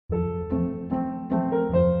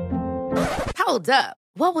Hold up.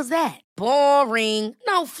 What was that? Boring.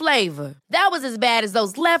 No flavor. That was as bad as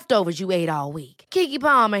those leftovers you ate all week. Keke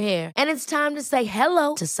Palmer here. And it's time to say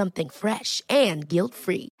hello to something fresh and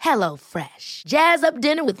guilt-free. Hello Fresh. Jazz up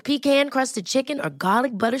dinner with pecan-crusted chicken or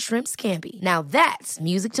garlic butter shrimp scampi. Now that's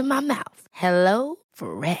music to my mouth. Hello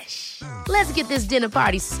Fresh. Let's get this dinner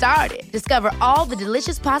party started. Discover all the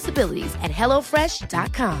delicious possibilities at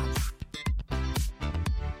hellofresh.com.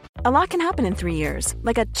 A lot can happen in 3 years,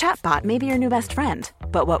 like a chatbot may be your new best friend.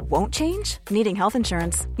 But what won't change? Needing health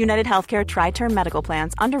insurance. United Healthcare Tri-Term Medical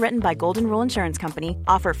Plans, underwritten by Golden Rule Insurance Company,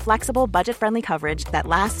 offer flexible, budget-friendly coverage that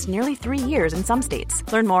lasts nearly 3 years in some states.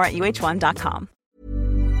 Learn more at uh1.com.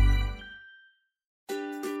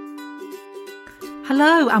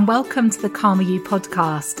 Hello and welcome to the Calmer You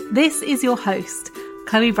podcast. This is your host,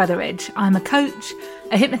 Chloe Brotheridge. I'm a coach,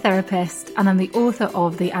 a hypnotherapist, and I'm the author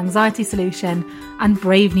of The Anxiety Solution and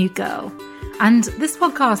Brave New Girl. And this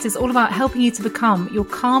podcast is all about helping you to become your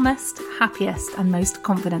calmest, happiest, and most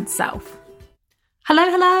confident self.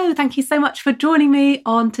 Hello. Thank you so much for joining me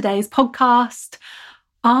on today's podcast.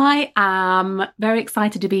 I am very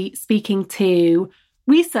excited to be speaking to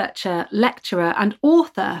researcher, lecturer, and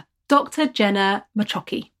author, Dr. Jenna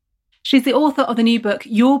Macciochi. She's the author of the new book,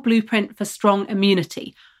 Your Blueprint for Strong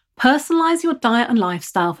Immunity: Personalize Your Diet and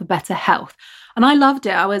Lifestyle for Better Health. And I loved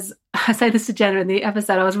it. I say this to Jenna in the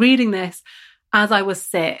episode, I was reading this as I was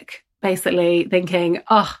sick, basically thinking,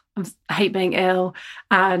 I hate being ill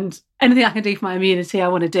and anything I can do for my immunity, I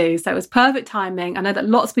want to do. So it was perfect timing. I know that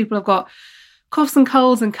lots of people have got coughs and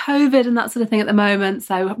colds and COVID and that sort of thing at the moment.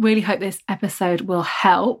 So I really hope this episode will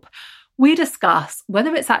help. We discuss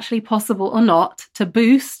whether it's actually possible or not to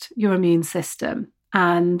boost your immune system.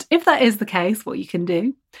 And if that is the case, what you can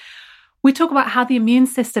do. We talk about how the immune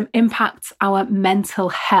system impacts our mental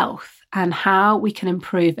health and how we can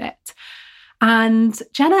improve it. And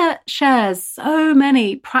Jenna shares so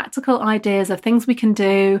many practical ideas of things we can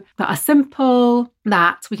do that are simple,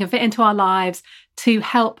 that we can fit into our lives to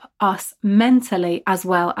help us mentally as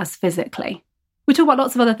well as physically. We talk about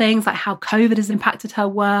lots of other things like how COVID has impacted her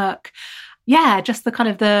work. Yeah, just the kind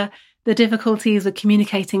of the difficulties of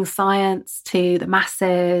communicating science to the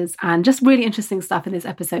masses and just really interesting stuff in this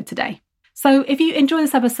episode today. So if you enjoy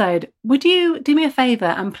this episode, would you do me a favour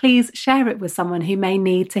and please share it with someone who may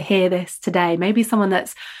need to hear this today? Maybe someone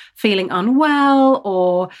that's feeling unwell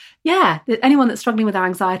or, anyone that's struggling with their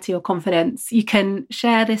anxiety or confidence. You can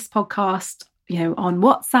share this podcast, on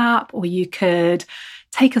WhatsApp, or you could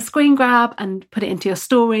take a screen grab and put it into your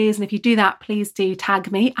stories. And if you do that, please do tag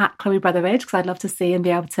me at Chloe Brotheridge, because I'd love to see and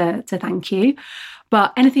be able to thank you.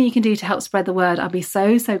 But anything you can do to help spread the word, I'll be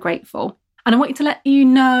so grateful. And I want you to let you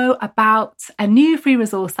know about a new free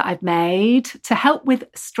resource that I've made to help with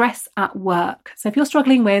stress at work. So if you're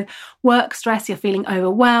struggling with work stress, you're feeling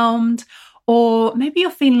overwhelmed, or maybe you're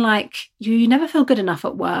feeling like you never feel good enough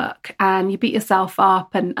at work and you beat yourself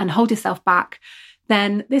up and hold yourself back,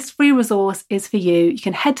 then this free resource is for you. You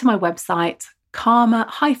can head to my website,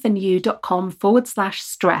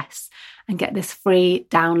 calmer-u.com/stress, and get this free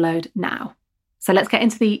download now. So let's get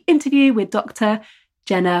into the interview with Dr.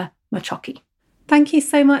 Jenna Macciochi. Thank you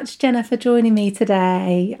so much, Jenna, for joining me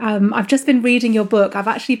today. I've just been reading your book. I've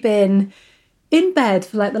actually been in bed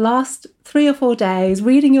for like the last 3 or 4 days,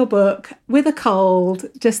 reading your book with a cold,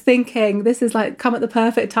 just thinking this is like come at the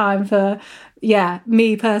perfect time for,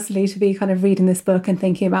 me personally to be kind of reading this book and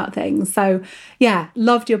thinking about things. So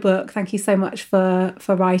loved your book. Thank you so much for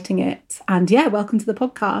writing it. And welcome to the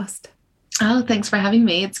podcast. Oh, thanks for having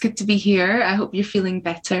me. It's good to be here. I hope you're feeling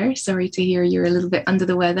better. Sorry to hear you're a little bit under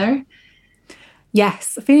the weather.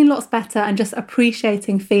 Yes, feeling lots better and just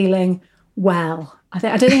appreciating feeling well. I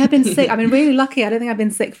don't think I've been sick. I've been really lucky. I don't think I've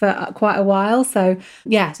been sick for quite a while. So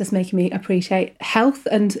it's just making me appreciate health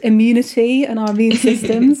and immunity and our immune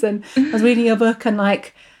systems. And I was reading your book and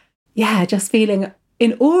just feeling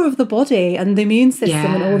in awe of the body and the immune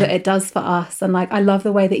system and all that it does for us. And I love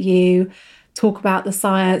the way that you talk about the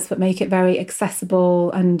science, but make it very accessible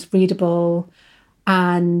and readable.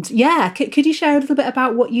 And could you share a little bit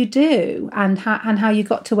about what you do and how you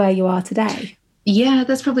got to where you are today? Yeah,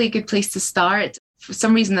 that's probably a good place to start. For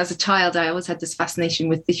some reason, as a child, I always had this fascination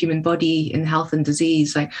with the human body in health and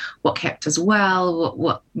disease, like what kept us well,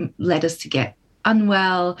 what led us to get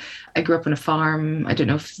unwell. I grew up on a farm. I don't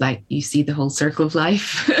know if you see the whole circle of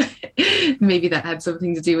life. Maybe that had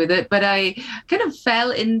something to do with it. But I kind of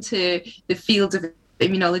fell into the field of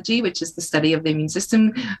immunology, which is the study of the immune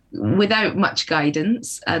system, without much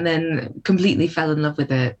guidance, and then completely fell in love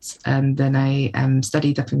with it. And then I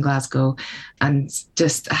studied up in Glasgow and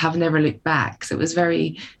just have never looked back. So it was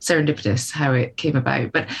very serendipitous how it came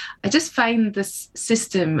about. But I just find this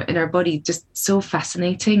system in our body just so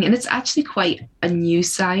fascinating. And it's actually quite a new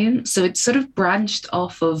science. So it's sort of branched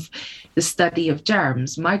off of the study of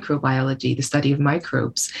germs, microbiology, the study of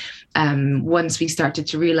microbes. Once we started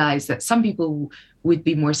to realize that some people would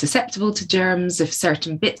be more susceptible to germs if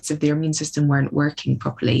certain bits of their immune system weren't working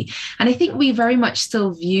properly. And I think we very much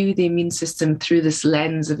still view the immune system through this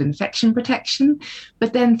lens of infection protection.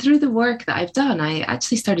 But then through the work that I've done, I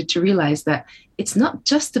actually started to realize that it's not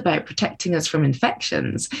just about protecting us from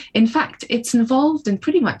infections. In fact, it's involved in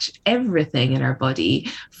pretty much everything in our body,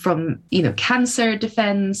 from, cancer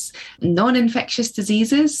defense, non-infectious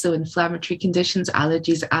diseases, so inflammatory conditions,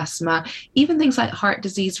 allergies, asthma, even things like heart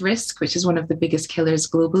disease risk, which is one of the biggest killers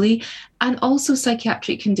globally, and also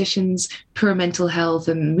psychiatric conditions, poor mental health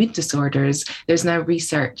and mood disorders. There's now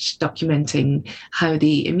research documenting how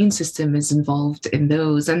the immune system is involved in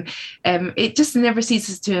those. And it just never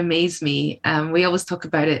ceases to amaze me. We always talk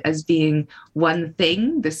about it as being one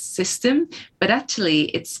thing, this system, but actually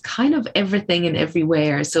it's kind of everything and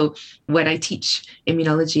everywhere. So when I teach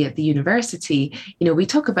immunology at the university, we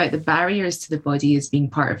talk about the barriers to the body as being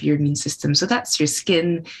part of your immune system. So that's your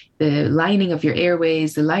skin, the lining of your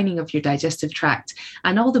airways, the lining of your digestive tract,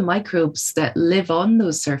 and all the microbes that live on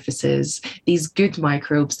those surfaces, these good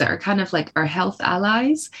microbes that are kind of like our health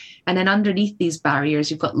allies. And then underneath these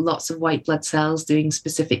barriers, you've got lots of white blood cells doing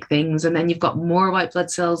specific things. And then you've got more white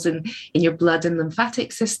blood cells in your blood and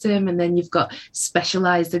lymphatic system. And then you've got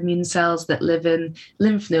specialized immune cells that live in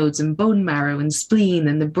lymph nodes and bone marrow and spleen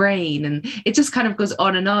and the brain. And it just kind of goes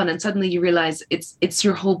on. And suddenly you realize it's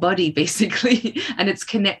your whole body, basically, and it's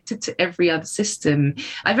connected to every other system.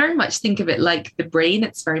 I very much think of it like the brain.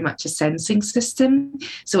 It's very much a sensing system.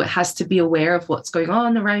 So it has to be aware of what's going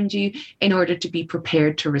on around you in order to be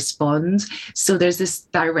prepared to respond. So there's this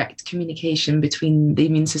direct communication between the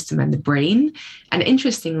immune system and the brain. And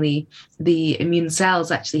interestingly, the immune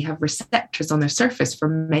cells actually have receptors on their surface for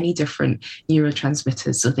many different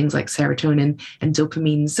neurotransmitters. So things like serotonin and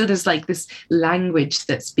dopamine. So there's like this language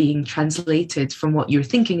that's being translated from what you're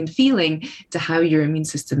thinking and feeling to how your immune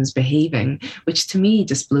system is behaving, which to me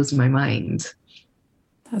just blows my mind.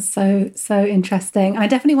 That's so interesting. I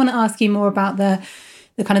definitely want to ask you more about the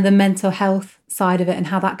kind of the mental health side of it and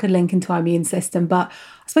how that could link into our immune system. But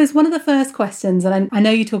I suppose one of the first questions, and I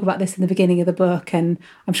know you talk about this in the beginning of the book, and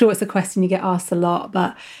I'm sure it's a question you get asked a lot,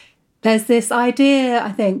 but there's this idea,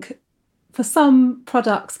 I think, for some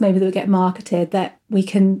products maybe that get marketed, that we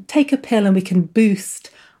can take a pill and we can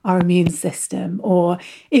boost our immune system, or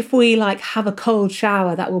if we have a cold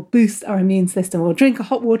shower, that will boost our immune system, or drink a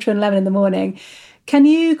hot water and lemon in the morning. Can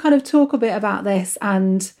you kind of talk a bit about this,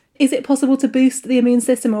 and is it possible to boost the immune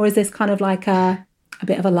system, or is this kind of like a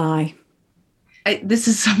bit of a lie? This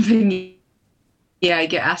is something, I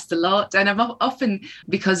get asked a lot. And I've often,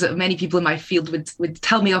 because many people in my field would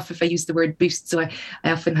tell me off if I use the word boost. So I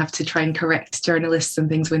often have to try and correct journalists and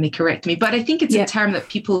things when they correct me. But I think it's a term that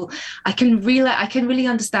I can really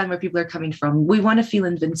understand where people are coming from. We want to feel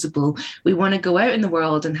invincible. We want to go out in the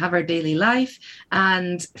world and have our daily life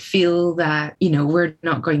and feel that, we're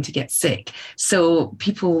not going to get sick. So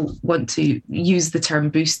people want to use the term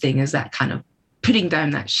boosting as that kind of putting down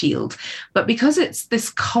that shield. But because it's this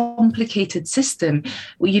complicated system,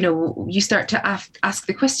 you start to ask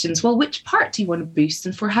the questions, well, which part do you want to boost,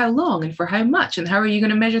 and for how long, and for how much, and how are you going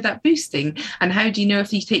to measure that boosting? And how do you know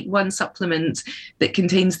if you take one supplement that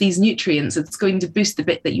contains these nutrients, it's going to boost the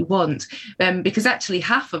bit that you want? Because actually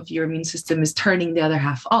half of your immune system is turning the other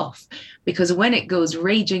half off, because when it goes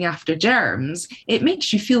raging after germs, it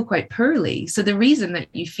makes you feel quite poorly. So the reason that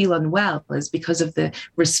you feel unwell is because of the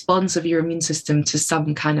response of your immune system to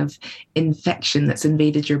some kind of infection that's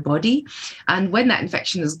invaded your body. And when that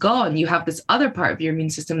infection is gone, you have this other part of your immune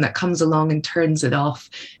system that comes along and turns it off,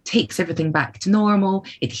 takes everything back to normal.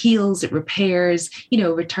 It heals, it repairs,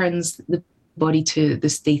 returns the body to the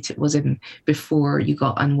state it was in before you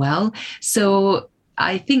got unwell. So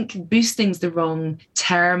I think boosting is the wrong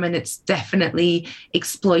term, and it's definitely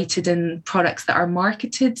exploited in products that are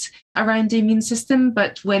marketed around the immune system.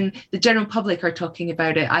 But when the general public are talking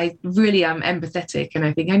about it, I really am empathetic, and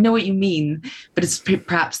I think I know what you mean, but it's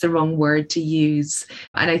perhaps the wrong word to use.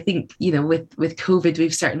 And I think, with COVID,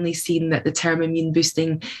 we've certainly seen that the term immune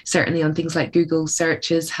boosting, certainly on things like Google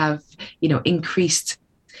searches, have, increased,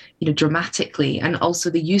 dramatically. And also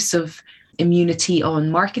the use of immunity on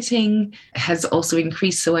marketing has also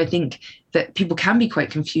increased. So I think that people can be quite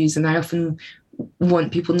confused. And I often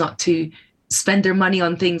want people not to spend their money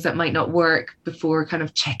on things that might not work before kind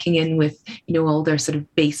of checking in with, all their sort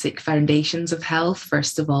of basic foundations of health,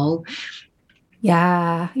 first of all.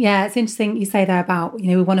 Yeah. It's interesting you say there about,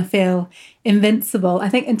 we want to feel invincible. I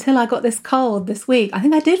think until I got this cold this week, I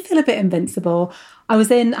think I did feel a bit invincible. I was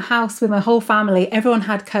in a house with my whole family. Everyone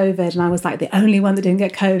had COVID and I was like the only one that didn't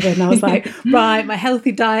get COVID. And I was like, right, my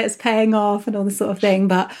healthy diet's paying off and all this sort of thing.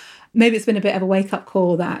 But maybe it's been a bit of a wake-up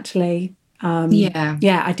call that actually,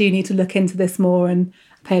 I do need to look into this more and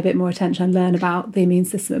pay a bit more attention and learn about the immune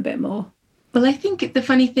system a bit more. Well, I think the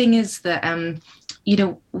funny thing is that,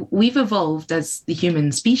 we've evolved as the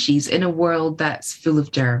human species in a world that's full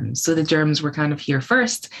of germs. So the germs were kind of here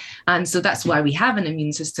first. And so that's why we have an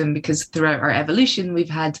immune system, because throughout our evolution, we've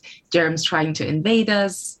had germs trying to invade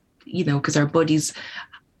us, because our bodies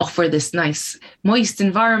offer this nice moist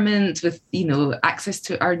environment with, access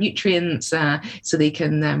to our nutrients so they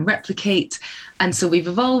can replicate. And so we've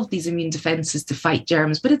evolved these immune defenses to fight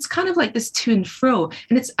germs, but it's kind of like this to and fro.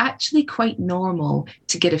 And it's actually quite normal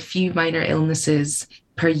to get a few minor illnesses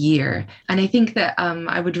per year. And I think that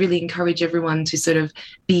I would really encourage everyone to sort of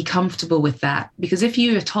be comfortable with that, because if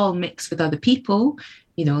you at all mix with other people,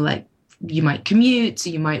 like you might commute,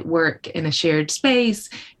 you might work in a shared space,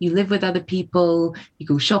 you live with other people, you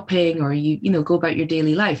go shopping, or you go about your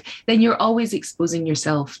daily life, then you're always exposing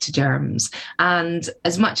yourself to germs. And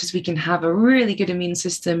as much as we can have a really good immune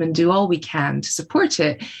system and do all we can to support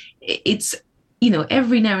it, it's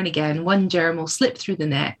every now and again, one germ will slip through the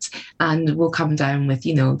net and we'll come down with,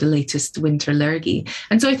 the latest winter lurgy.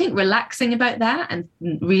 And so I think relaxing about that and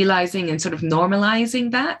realizing and sort of normalizing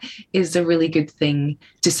that is a really good thing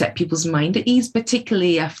to set people's mind at ease,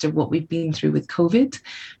 particularly after what we've been through with COVID.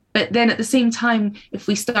 But then at the same time, if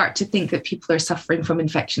we start to think that people are suffering from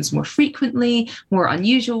infections more frequently, more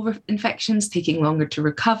unusual infections, taking longer to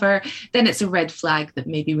recover, then it's a red flag that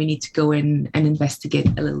maybe we need to go in and investigate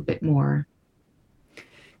a little bit more.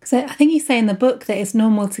 So I think you say in the book that it's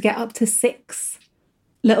normal to get up to 6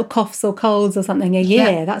 little coughs or colds or something a year.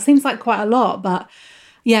 Yeah. That seems like quite a lot. But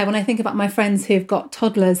yeah, when I think about my friends who've got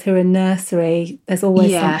toddlers who are in nursery, there's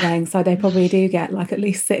always something. So they probably do get like at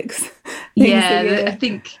least 6 things a year. I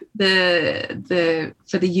think the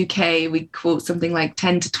for the UK, we quote something like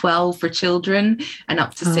 10 to 12 for children and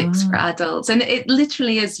up to 6 for adults. And it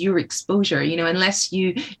literally is your exposure, unless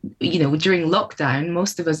you during lockdown,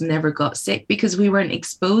 most of us never got sick because we weren't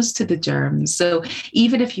exposed to the germs. So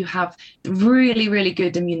even if you have really, really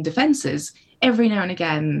good immune defenses, every now and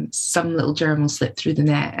again, some little germ will slip through the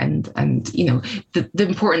net. And the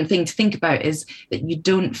important thing to think about is that you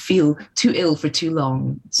don't feel too ill for too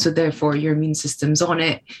long. So therefore, your immune system's on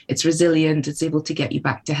it. It's resilient. It's able to get you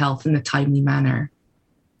back to health in a timely manner.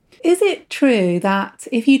 Is it true that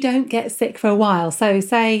if you don't get sick for a while, so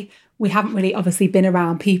say we haven't really obviously been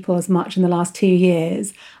around people as much in the last 2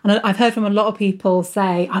 years, and I've heard from a lot of people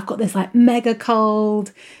say, I've got this like mega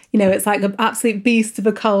cold, it's like an absolute beast of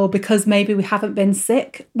a cold because maybe we haven't been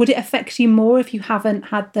sick. Would it affect you more if you haven't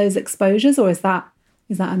had those exposures, or is that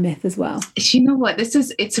a myth as well? You know what?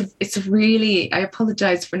 It's a really, I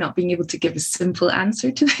apologize for not being able to give a simple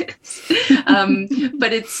answer to this.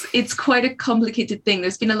 But it's quite a complicated thing.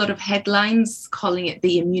 There's been a lot of headlines calling it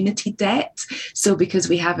the immunity debt. So because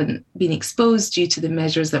we haven't been exposed due to the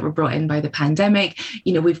measures that were brought in by the pandemic,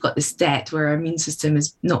 we've got this debt where our immune system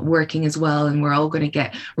is not working as well. And we're all going to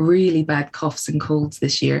get really bad coughs and colds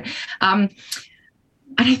this year. And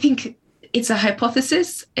I think it's a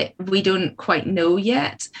hypothesis. We don't quite know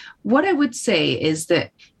yet. What I would say is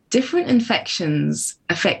that different infections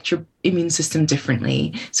affect your immune system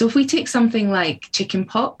differently. So if we take something like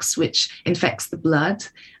chickenpox, which infects the blood,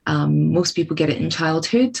 most people get it in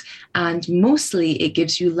childhood, and mostly it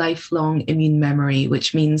gives you lifelong immune memory,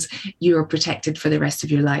 which means you're protected for the rest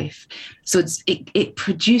of your life. So it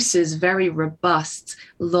produces very robust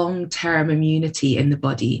long-term immunity in the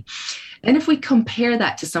body. And if we compare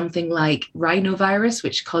that to something like rhinovirus,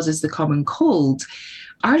 which causes the common cold,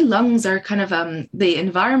 our lungs are kind of, the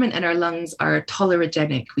environment in our lungs are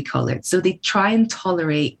tolerogenic, we call it. So they try and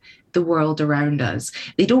tolerate the world around us.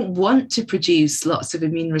 They don't want to produce lots of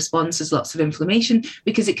immune responses, lots of inflammation,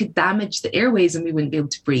 because it could damage the airways and we wouldn't be able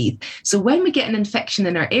to breathe. So when we get an infection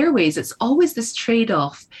in our airways, it's always this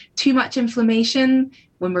trade-off. Too much inflammation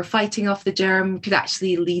when we're fighting off the germ could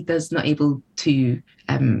actually lead us not able to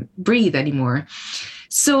breathe anymore.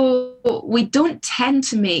 So we don't tend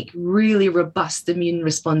to make really robust immune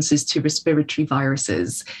responses to respiratory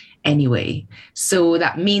viruses anyway. So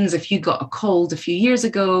that means if you got a cold a few years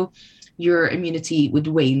ago, your immunity would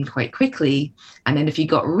wane quite quickly. And then if you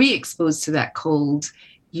got re-exposed to that cold,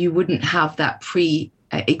 you wouldn't have that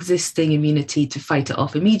existing immunity to fight it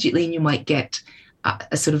off immediately, and you might get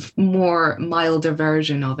a sort of more milder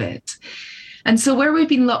version of it. And so where we've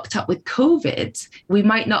been locked up with COVID, we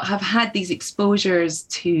might not have had these exposures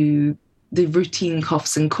to the routine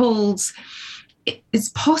coughs and colds. It's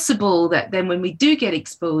possible that then when we do get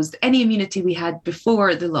exposed, any immunity we had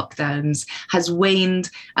before the lockdowns has waned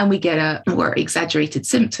and we get more exaggerated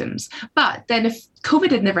symptoms. But then if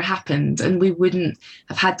COVID had never happened and we wouldn't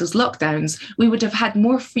have had those lockdowns, we would have had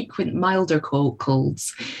more frequent, milder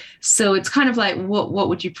colds. So it's kind of like, what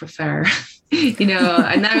would you prefer? And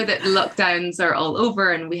now that lockdowns are all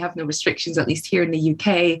over and we have no restrictions, at least here in the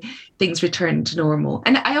UK, things return to normal.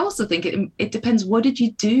 And I also think it depends, what did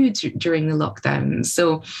you do during the lockdown?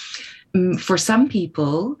 So for some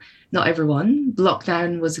people, not everyone,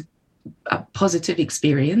 lockdown was a positive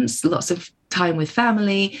experience, lots of time with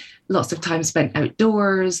family, lots of time spent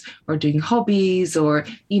outdoors or doing hobbies, or,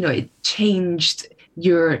 it changed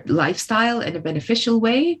your lifestyle in a beneficial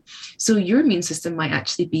way. So your immune system might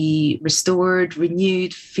actually be restored,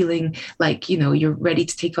 renewed, feeling like, you're ready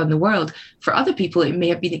to take on the world. For other people, it may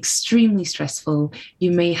have been extremely stressful.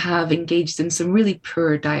 You may have engaged in some really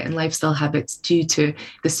poor diet and lifestyle habits due to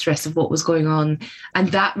the stress of what was going on.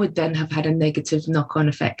 And that would then have had a negative knock-on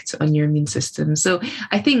effect on your immune system. So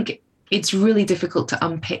I think it's really difficult to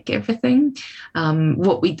unpick everything.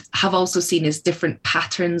 What we have also seen is different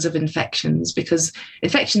patterns of infections, because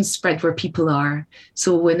infections spread where people are.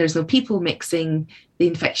 So when there's no people mixing, the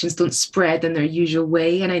infections don't spread in their usual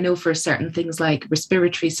way. And I know for certain things like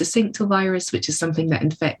respiratory syncytial virus, which is something that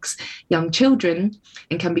infects young children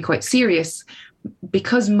and can be quite serious,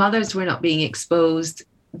 because mothers were not being exposed,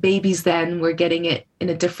 babies then were getting it in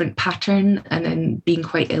a different pattern and then being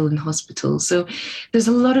quite ill in hospital. So there's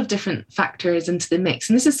a lot of different factors into the mix.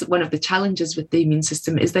 And this is one of the challenges with the immune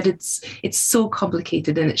system, is that it's so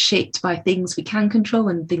complicated and it's shaped by things we can control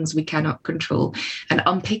and things we cannot control. And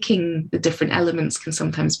unpicking the different elements can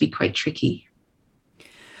sometimes be quite tricky.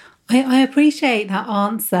 I appreciate that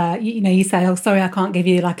answer. You say, oh, sorry, I can't give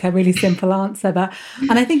you like a really simple answer.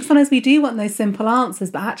 And I think sometimes we do want those simple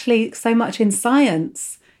answers, but actually so much in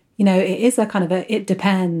science, it is a kind of it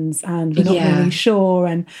depends, and we're not really sure.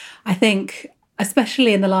 And I think,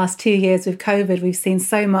 especially in the last 2 years with COVID, we've seen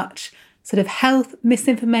so much sort of health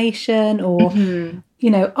misinformation or,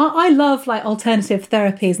 I love like alternative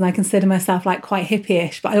therapies, and I consider myself like quite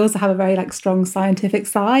hippie-ish, but I also have a very like strong scientific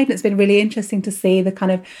side. And it's been really interesting to see the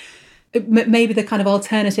kind of, maybe the kind of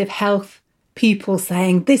alternative health people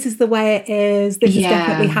saying, this is the way it is, this is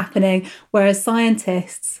definitely happening. Whereas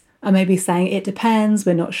scientists are maybe saying, it depends,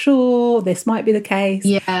 we're not sure, this might be the case.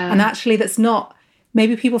 Yeah. And actually that's not,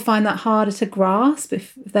 maybe people find that harder to grasp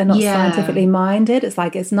if they're not scientifically minded. It's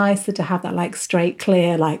like, it's nicer to have that like straight,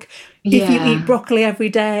 clear, like if you eat broccoli every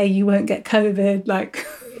day, you won't get COVID. Like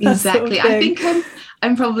exactly. Sort of I think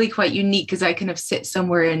I'm probably quite unique because I kind of sit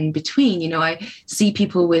somewhere in between. I see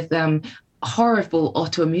people with horrible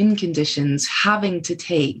autoimmune conditions having to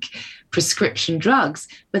take prescription drugs,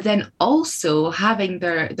 but then also having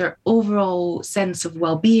their overall sense of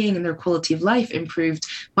well-being and their quality of life improved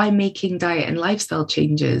by making diet and lifestyle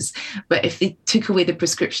changes. But if they took away the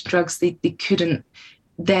prescription drugs, they couldn't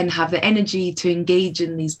then have the energy to engage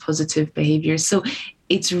in these positive behaviors. So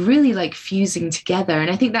it's really like fusing together.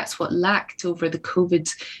 And I think that's what lacked over the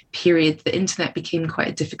COVID period. The internet became quite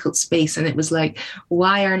a difficult space. And it was like,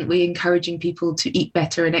 why aren't we encouraging people to eat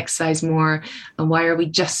better and exercise more? And why are we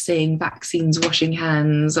just saying vaccines, washing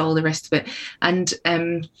hands, all the rest of it? And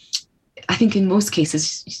I think in most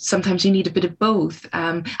cases, sometimes you need a bit of both.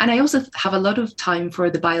 And I also have a lot of time for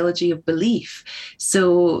the biology of belief.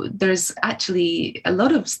 So there's actually a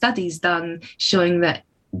lot of studies done showing that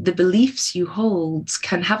the beliefs you hold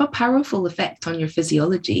can have a powerful effect on your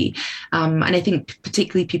physiology. And I think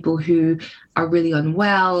particularly people who are really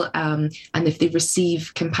unwell, and if they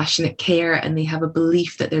receive compassionate care and they have a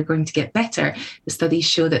belief that they're going to get better, the studies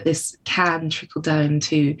show that this can trickle down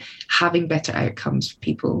to having better outcomes for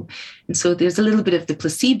people. And so there's a little bit of the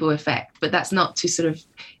placebo effect, but that's not to sort of,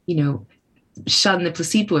 shun the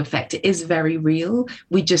placebo effect. It is very real.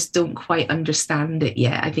 We just don't quite understand it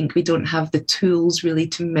yet. I think we don't have the tools really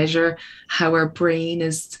to measure how our brain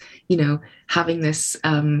is, having this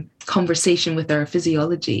conversation with our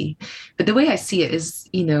physiology. But the way I see it is,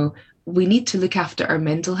 we need to look after our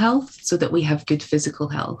mental health so that we have good physical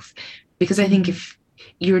health. Because I think if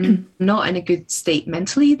you're not in a good state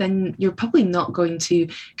mentally, then you're probably not going to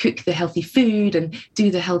cook the healthy food and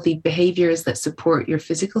do the healthy behaviors that support your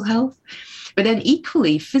physical health. But then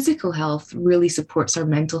equally, physical health really supports our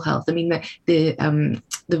mental health. I mean, the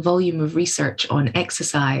volume of research on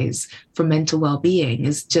exercise for mental well-being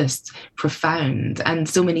is just profound. And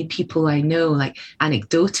so many people I know, like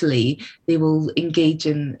anecdotally, they will engage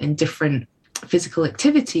in different physical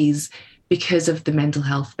activities because of the mental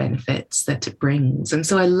health benefits that it brings. And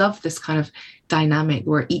so I love this kind of dynamic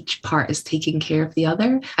where each part is taking care of the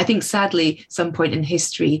other. I think sadly, some point in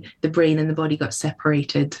history, the brain and the body got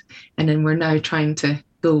separated. And then we're now trying to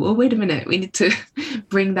go, oh, wait a minute, we need to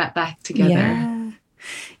bring that back together.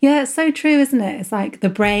 Yeah, it's so true, isn't it? It's like the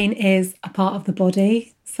brain is a part of the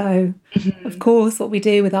body. So, of course, what we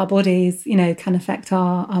do with our bodies, can affect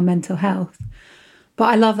our mental health. But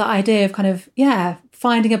I love that idea of kind of,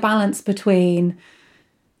 finding a balance between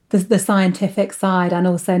the scientific side and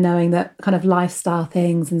also knowing that kind of lifestyle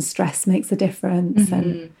things and stress makes a difference.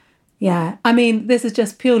 And I mean, this is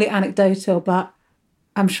just purely anecdotal, but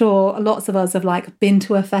I'm sure lots of us have like been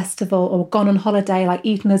to a festival or gone on holiday, like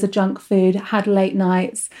eaten loads of junk food, had late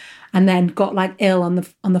nights, and then got like ill on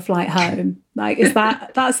the flight home. Like,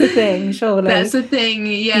 that's the thing, surely? That's the thing,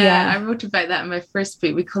 yeah. I wrote about that in my first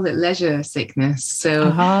book. We call it leisure sickness.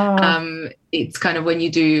 So it's kind of when you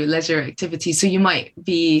do leisure activities. So you might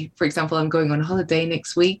be, for example, I'm going on holiday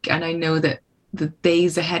next week, and I know that the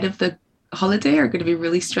days ahead of the holiday are going to be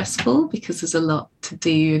really stressful because there's a lot to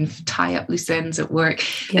do and tie up loose ends at work.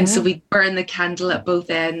 And so we burn the candle at both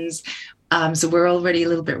ends. So we're already a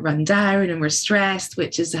little bit run down and we're stressed,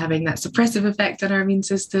 which is having that suppressive effect on our immune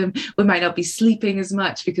system. We might not be sleeping as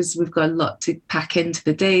much because we've got a lot to pack into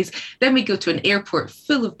the days. Then we go to an airport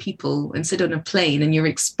full of people and sit on a plane, and you're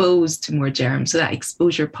exposed to more germs. So that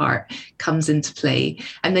exposure part comes into play.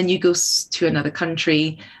 And then you go to another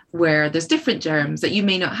country where there's different germs that you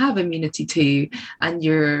may not have immunity to, and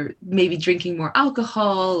you're maybe drinking more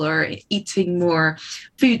alcohol or eating more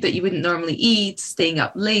food that you wouldn't normally eat, staying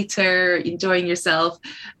up later, enjoying yourself,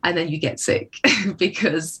 and then you get sick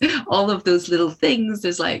because all of those little things,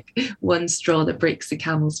 there's like one straw that breaks the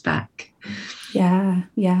camel's back. Yeah,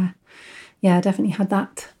 definitely had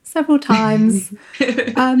that several times.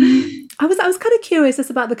 I was kind of curious just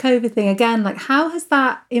about the COVID thing again. Like, how has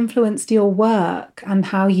that influenced your work and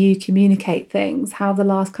how you communicate things? How have the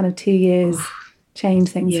last kind of 2 years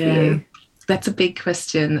changed things for you? That's a big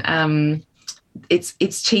question.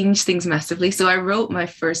 It's changed things massively. So I wrote my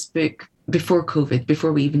first book before COVID,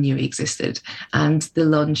 before we even knew it existed. And the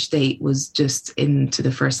launch date was just into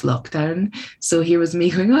the first lockdown. So here was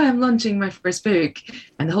me going, I'm launching my first book.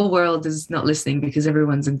 And the whole world is not listening because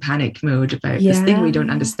everyone's in panic mode about this thing we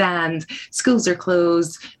don't understand. Schools are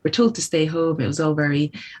closed. We're told to stay home. It was all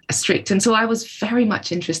very strict. And so I was very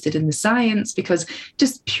much interested in the science because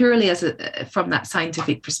just purely from that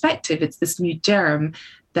scientific perspective, it's this new germ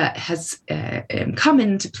that has come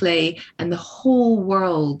into play, and the whole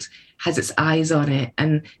world has its eyes on it.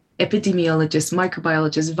 And epidemiologists,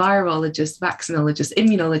 microbiologists, virologists, vaccinologists,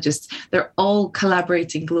 immunologists, they're all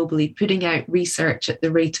collaborating globally, putting out research at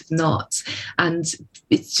the rate of knots. And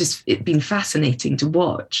it's been fascinating to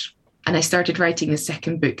watch. And I started writing the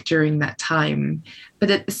second book during that time. But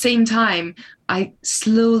at the same time, I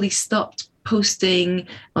slowly stopped posting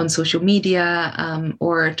on social media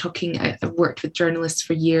or talking. I've worked with journalists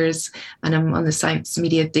for years, and I'm on the science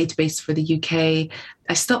media database for the UK.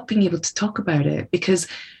 I stopped being able to talk about it because,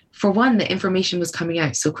 for one, the information was coming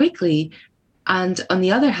out so quickly. And on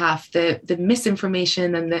the other half, the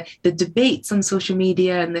misinformation and the debates on social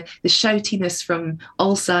media and the shoutiness from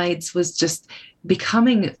all sides was just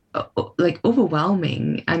becoming like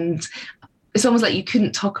overwhelming. And it's almost like you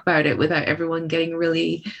couldn't talk about it without everyone getting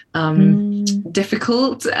really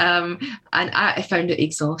difficult. And I found it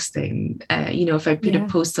exhausting. If I put a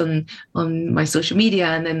post on my social media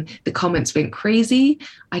and then the comments went crazy,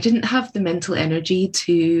 I didn't have the mental energy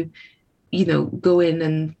to, go in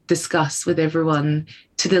and discuss with everyone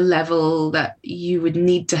to the level that you would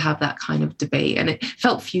need to have that kind of debate. And it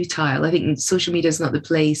felt futile. I think social media is not the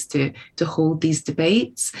place to hold these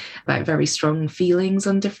debates about very strong feelings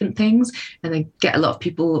on different things. And I get a lot of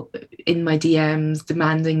people in my DMs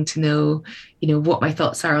demanding to know, what my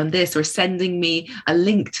thoughts are on this, or sending me a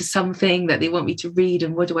link to something that they want me to read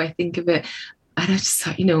and what do I think of it. And I just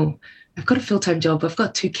thought, I've got a full-time job. I've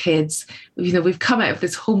got 2 kids. We've come out of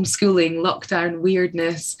this homeschooling lockdown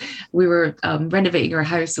weirdness. We were renovating our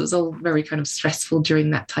house. It was all very kind of stressful during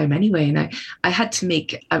that time anyway. And I had to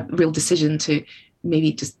make a real decision to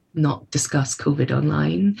maybe just not discuss COVID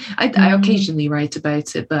online. I occasionally write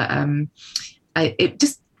about it, but it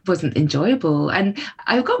just wasn't enjoyable. And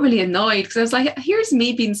I got really annoyed because I was like, here's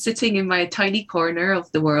me being sitting in my tiny corner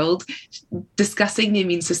of the world discussing the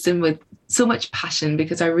immune system with so much passion,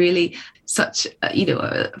 because I really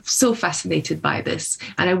so fascinated by this,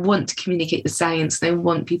 and I want to communicate the science, and I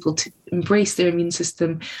want people to embrace their immune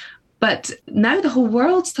system. But now the whole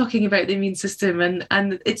world's talking about the immune system,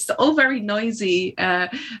 and it's all very noisy, and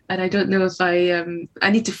I don't know if I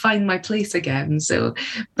need to find my place again. So,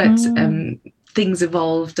 but things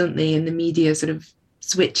evolve, don't they? And the media sort of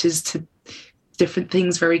switches to different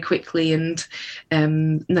things very quickly, and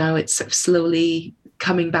now it's sort of slowly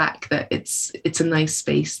coming back that it's a nice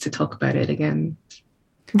space to talk about it again.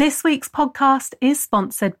 This week's podcast is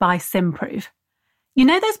sponsored by Simprove. You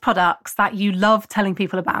know those products that you love telling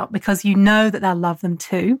people about because you know that they'll love them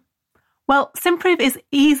too? Well, Simprove is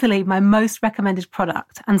easily my most recommended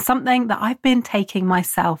product, and something that I've been taking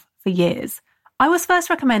myself for years. I was first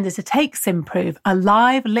recommended to take Simprove, a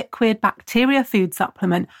live liquid bacteria food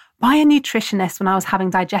supplement, by a nutritionist when I was having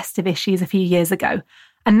digestive issues a few years ago.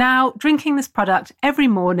 And now drinking this product every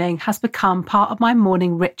morning has become part of my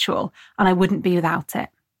morning ritual, and I wouldn't be without it.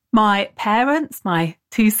 My parents, my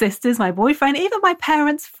two sisters, my boyfriend, even my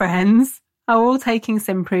parents' friends are all taking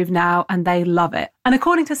Simprove now, and they love it. And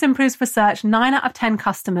according to Simprove's research, 9 out of 10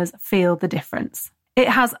 customers feel the difference. It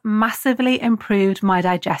has massively improved my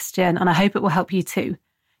digestion, and I hope it will help you too.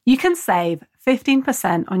 You can save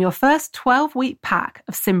 15% on your first 12-week pack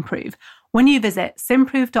of Simprove when you visit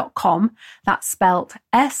simprove.com, that's spelt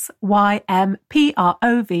SYMPROVE,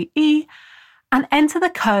 and enter the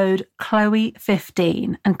code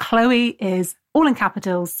Chloe15. And Chloe is all in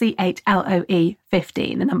capitals, CHLOE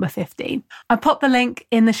 15, the number 15. I popped the link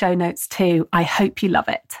in the show notes too. I hope you love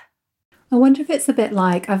it. I wonder if it's a bit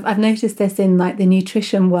like, I've noticed this in like the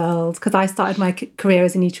nutrition world, because I started my career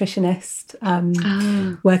as a nutritionist,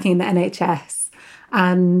 working in the NHS.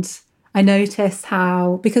 And I noticed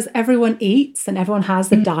how, because everyone eats and everyone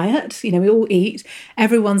has a diet, we all eat,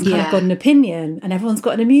 everyone's kind of got an opinion, and everyone's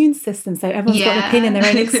got an immune system. So everyone's got an opinion, their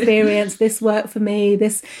own experience. This worked for me,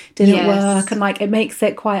 this didn't work. And like, it makes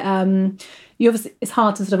it quite, it's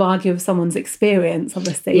hard to sort of argue with someone's experience,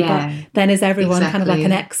 obviously, but then is everyone kind of like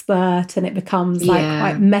an expert, and it becomes like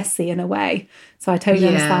quite messy in a way. So I totally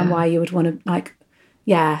understand why you would want to like,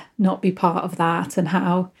 not be part of that, and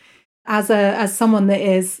how, as someone that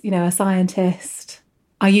is, a scientist,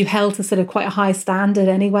 are you held to sort of quite a high standard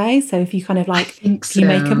anyway? So if you kind of like, if you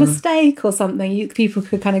make a mistake or something, people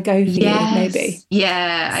could kind of go for you, maybe.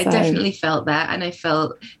 Yeah, I definitely felt that. And I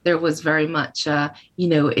felt there was very much,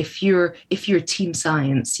 if you're team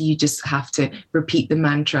science, you just have to repeat the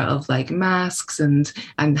mantra of like masks and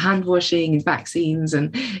hand washing and vaccines.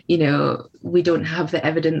 And, we don't have the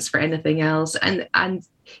evidence for anything else. And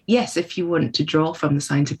yes, if you want to draw from the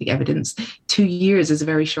scientific evidence, 2 years is a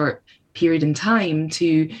very short period in time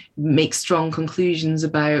to make strong conclusions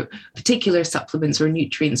about particular supplements or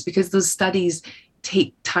nutrients, because those studies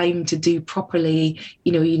take time to do properly.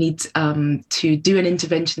 You need to do an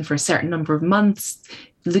intervention for a certain number of months,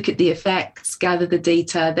 look at the effects, gather the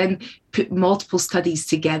data, then put multiple studies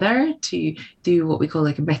together to do what we call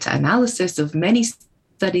like a meta-analysis of many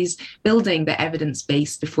studies, building the evidence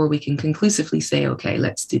base before we can conclusively say, okay,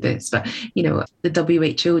 let's do this. But,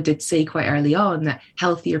 the WHO did say quite early on that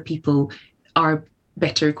healthier people are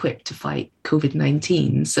better equipped to fight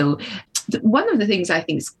COVID-19. So one of the things I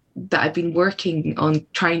think that I've been working on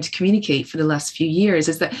trying to communicate for the last few years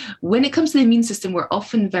is that when it comes to the immune system, we're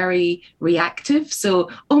often very reactive.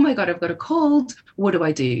 So, oh my God, I've got a cold. What do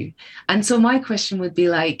I do? And so my question would be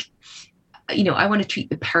like, I want to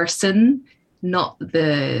treat the person, not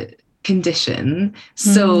the condition.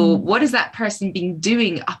 So what has that person been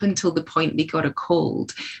doing up until the point they got a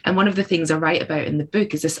cold? And one of the things I write about in the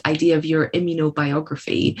book is this idea of your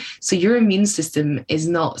immunobiography. So your immune system is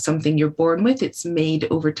not something you're born with. It's made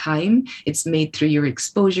over time. It's made through your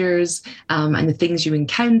exposures and the things you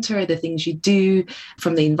encounter, the things you do,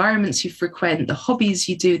 from the environments you frequent, the hobbies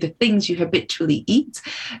you do, the things you habitually eat.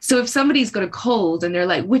 So if somebody's got a cold and they're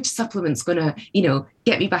like, which supplement's going to,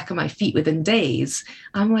 get me back on my feet within days?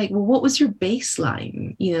 I'm like, well, what was your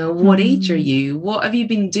baseline? What age are you? What have you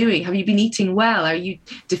been doing? Have you been eating well? Are you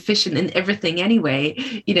deficient in everything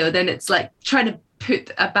anyway? Then it's like trying to put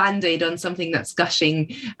a Band-Aid on something that's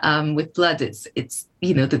gushing with blood. It's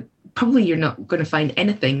probably you're not going to find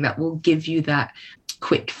anything that will give you that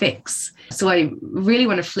quick fix. So I really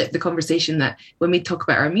want to flip the conversation that when we talk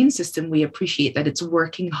about our immune system, we appreciate that it's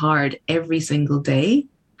working hard every single day.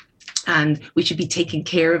 And we should be taking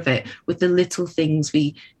care of it with the little things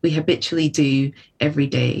we habitually do every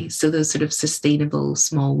day. So those sort of sustainable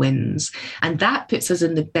small wins. And that puts us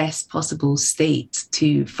in the best possible state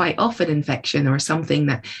to fight off an infection or something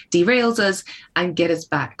that derails us and get us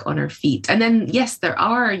back on our feet. And then, yes, there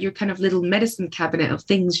are your kind of little medicine cabinet of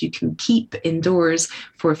things you can keep indoors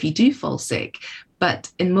for if you do fall sick.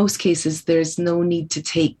 But in most cases, there's no need to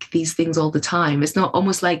take these things all the time. It's not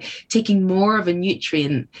almost like taking more of a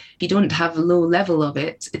nutrient. If you don't have a low level of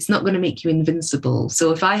it, it's not going to make you invincible.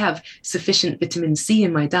 So if I have sufficient vitamin C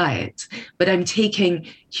in my diet, but I'm taking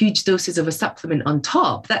huge doses of a supplement on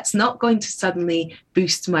top, that's not going to suddenly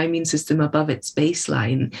boost my immune system above its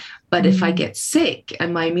baseline. But if I get sick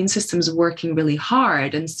and my immune system's working really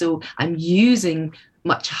hard, and so I'm using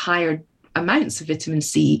much higher amounts of vitamin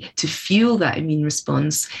C to fuel that immune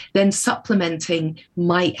response, then supplementing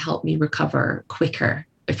might help me recover quicker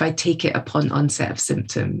if I take it upon onset of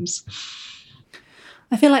symptoms.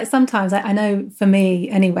 I feel like sometimes, I know for me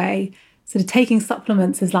anyway, sort of taking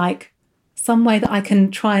supplements is like some way that I can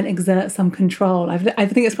try and exert some control. I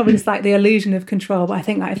think it's probably just like the illusion of control, but I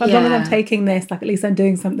think like if as long as I'm taking this, like at least I'm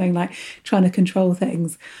doing something, like trying to control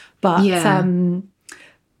things. But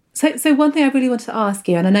So one thing I really wanted to ask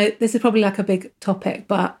you, and I know this is probably like a big topic,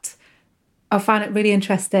 but I found it really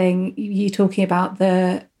interesting, you talking about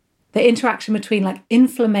the interaction between like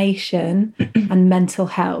inflammation and mental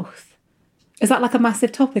health. Is that like a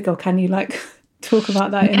massive topic, or can you like talk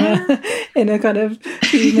about that in a kind of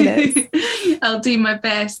few minutes? I'll do my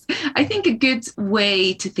best. I think a good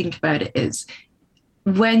way to think about it is,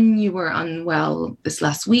 when you were unwell this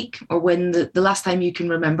last week, or when the last time you can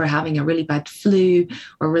remember having a really bad flu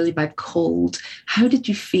or a really bad cold, how did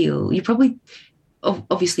you feel? You probably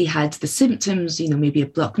obviously had the symptoms, maybe a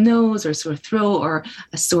blocked nose or a sore throat or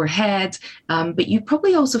a sore head, but you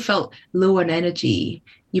probably also felt low on energy.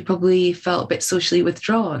 You probably felt a bit socially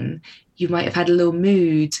withdrawn. You might have had a low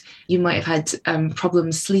mood. You might have had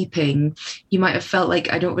problems sleeping. You might have felt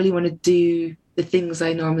like, I don't really want to do the things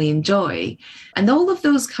I normally enjoy. And all of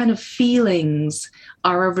those kind of feelings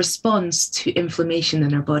are a response to inflammation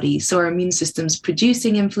in our body. So our immune system's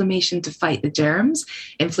producing inflammation to fight the germs.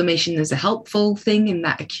 Inflammation is a helpful thing in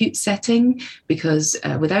that acute setting, because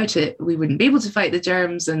without it, we wouldn't be able to fight the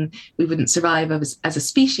germs and we wouldn't survive as a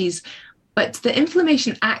species. But the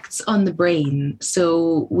inflammation acts on the brain.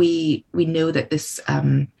 So we know that this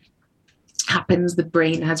happens. The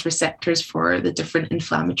brain has receptors for the different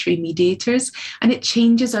inflammatory mediators, and it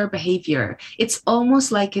changes our behavior. It's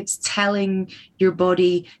almost like it's telling your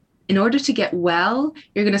body, in order to get well,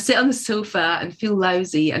 you're going to sit on the sofa and feel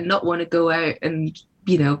lousy and not want to go out and,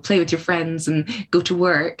 play with your friends and go to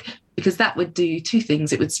work, because that would do two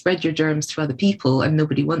things. It would spread your germs to other people, and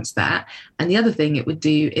nobody wants that. And the other thing it would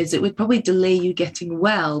do is it would probably delay you getting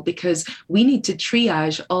well, because we need to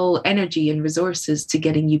triage all energy and resources to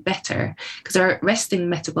getting you better, because our resting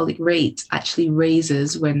metabolic rate actually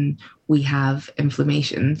raises when we have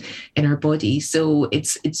inflammation in our body. So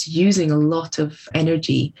it's using a lot of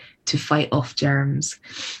energy to fight off germs.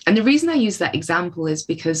 And the reason I use that example is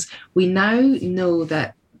because we now know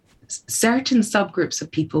that certain subgroups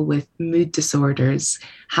of people with mood disorders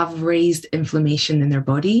have raised inflammation in their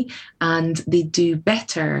body, and they do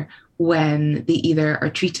better when they either are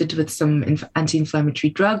treated with some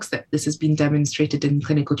anti-inflammatory drugs, that this has been demonstrated in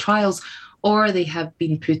clinical trials, or they have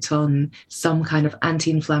been put on some kind of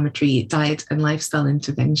anti-inflammatory diet and lifestyle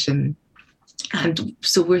intervention. And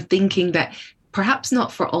so we're thinking that perhaps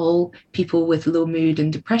not for all people with low mood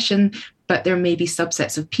and depression, but there may be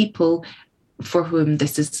subsets of people for whom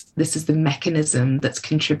this is the mechanism that's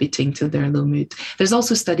contributing to their low mood. There's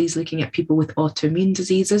also studies looking at people with autoimmune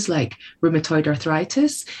diseases like rheumatoid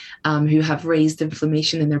arthritis, who have raised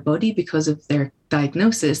inflammation in their body because of their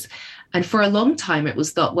diagnosis. And for a long time, it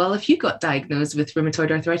was thought, well, if you got diagnosed with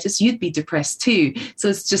rheumatoid arthritis, you'd be depressed too. So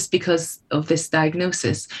it's just because of this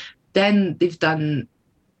diagnosis. Then they've done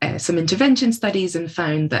some intervention studies and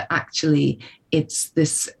found that actually it's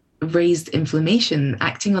this raised inflammation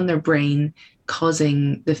acting on their brain,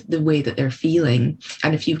 causing the way that they're feeling.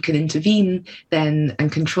 And if you can intervene then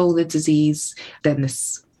and control the disease, then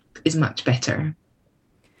this is much better.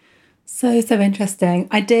 So interesting.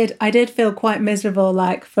 I did feel quite miserable,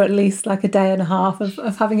 like for at least like a day and a half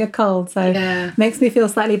of having a cold. So it makes me feel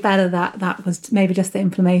slightly better that was maybe just the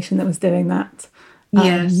inflammation that was doing that.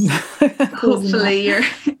 Yes. Hopefully you're...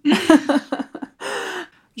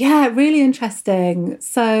 Yeah, really interesting.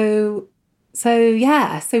 So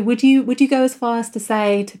would you go as far as to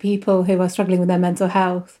say to people who are struggling with their mental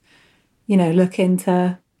health, look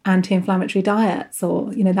into anti-inflammatory diets,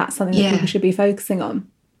 or, that's something that people should be focusing on?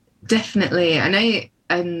 Definitely. And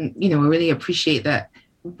and, I really appreciate that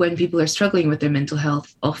when people are struggling with their mental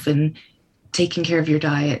health, often taking care of your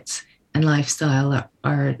diet and lifestyle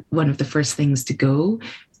are one of the first things to go,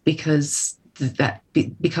 because that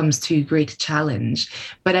becomes too great a challenge.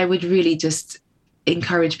 But I would really just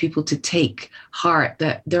encourage people to take heart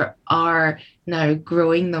that there are now a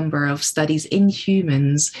growing number of studies in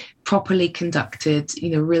humans, properly conducted,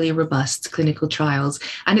 really robust clinical trials.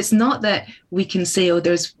 And it's not that we can say, oh,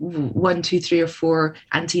 there's 1, 2, 3, or 4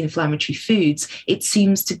 anti-inflammatory foods. It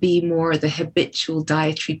seems to be more the habitual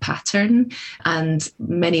dietary pattern. And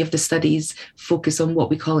many of the studies focus on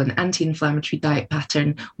what we call an anti-inflammatory diet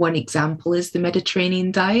pattern. One example is the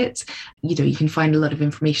Mediterranean diet. You can find a lot of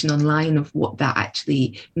information online of what that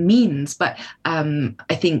actually means. But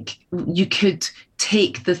I think you could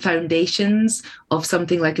take the foundations of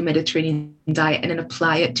something like a Mediterranean diet and then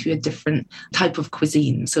apply it to a different type of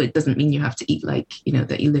cuisine. So it doesn't mean you have to eat like,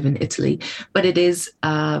 that you live in Italy, but it is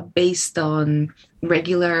based on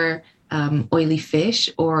regular oily fish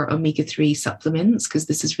or omega-3 supplements, because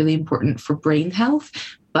this is really important for brain health.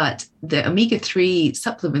 But the omega-3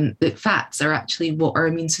 supplement, the fats, are actually what our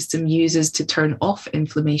immune system uses to turn off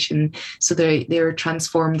inflammation. So they're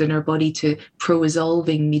transformed in our body to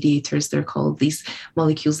pro-resolving mediators, they're called, these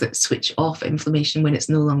molecules that switch off inflammation when it's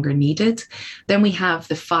no longer needed. Then we have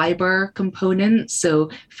the fiber component. So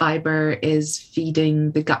fiber is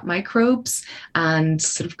feeding the gut microbes and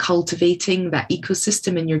sort of cultivating that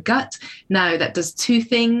ecosystem in your gut. Now, that does two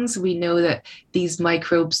things. We know that these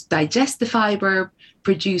microbes digest the fiber,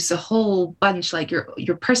 produce a whole bunch, like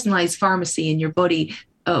your personalized pharmacy in your body,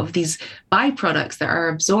 of these byproducts that are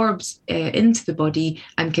absorbed into the body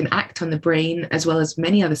and can act on the brain as well as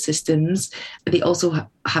many other systems. They also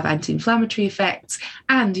have anti-inflammatory effects,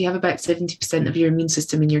 and you have about 70% of your immune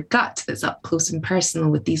system in your gut that's up close and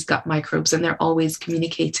personal with these gut microbes, and they're always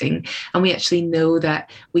communicating. And we actually know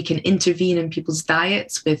that we can intervene in people's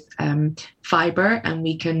diets with fiber, and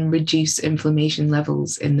we can reduce inflammation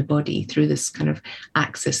levels in the body through this kind of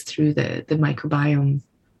access through the microbiome.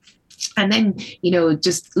 And then,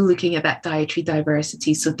 just looking at that dietary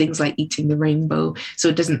diversity, so things like eating the rainbow. So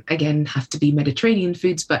it doesn't, again, have to be Mediterranean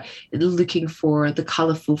foods, but looking for the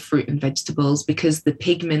colourful fruit and vegetables, because the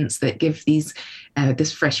pigments that give these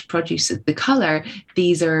this fresh produce the colour,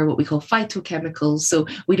 these are what we call phytochemicals. So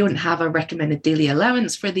we don't have a recommended daily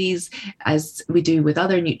allowance for these as we do with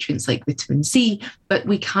other nutrients like vitamin C, but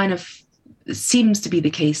we kind of seems to be the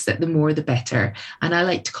case that the more the better. And I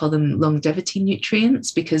like to call them longevity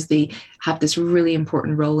nutrients, because they have this really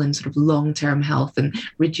important role in sort of long-term health and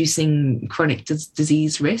reducing chronic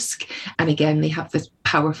disease risk. And again, they have this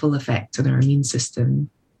powerful effect on our immune system.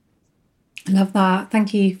 I love that.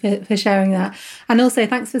 Thank you for sharing that. And also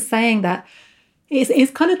thanks for saying that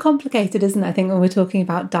it's kind of complicated, isn't it, I think, when we're talking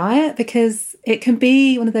about diet, because it can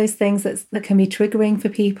be one of those things that can be triggering for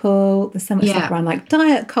people. There's so much stuff around like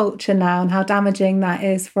diet culture now and how damaging that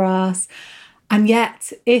is for us. And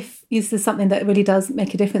yet, if this is something that really does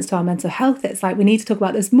make a difference to our mental health, it's like we need to talk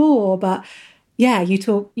about this more. But yeah,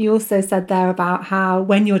 you also said there about how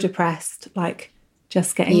when you're depressed, like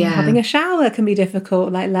just having a shower can be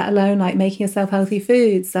difficult, like let alone like making yourself healthy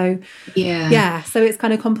food. So so it's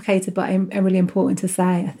kind of complicated, but really important to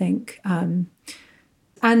say, I think.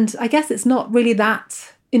 And I guess it's not really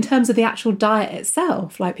that in terms of the actual diet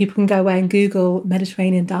itself. Like people can go away and Google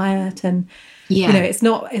Mediterranean diet, and it's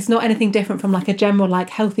not anything different from like a general like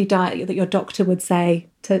healthy diet that your doctor would say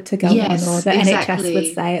to go on, or the NHS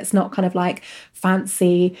would say. It's not kind of like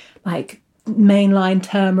fancy like mainline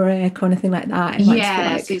turmeric or anything like that. It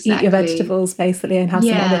might eat your vegetables basically and have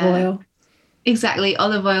some olive oil. Exactly.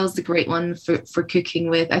 Olive oil is the great one for cooking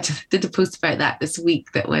with. I just did a post about that this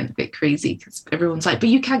week that went a bit crazy, because everyone's like, but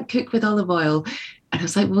you can't cook with olive oil. And I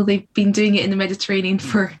was like, well, they've been doing it in the Mediterranean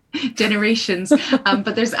for generations.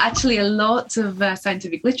 But there's actually a lot of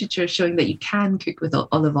scientific literature showing that you can cook with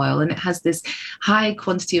olive oil. And it has this high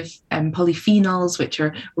quantity of polyphenols, which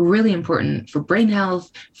are really important for brain health,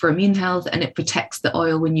 for immune health, and it protects the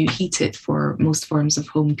oil when you heat it for most forms of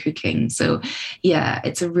home cooking. So, yeah,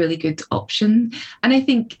 it's a really good option. And I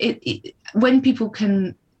think when people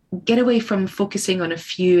can get away from focusing on a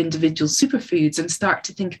few individual superfoods and start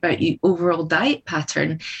to think about the overall diet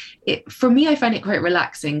pattern, for me, I find it quite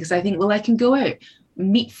relaxing, because I think, well, I can go out,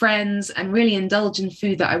 meet friends and really indulge in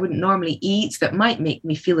food that I wouldn't normally eat, that might make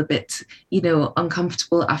me feel a bit,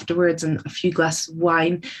 uncomfortable afterwards, and a few glasses of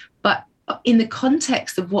wine. But in the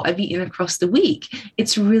context of what I've eaten across the week,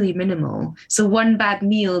 it's really minimal. So one bad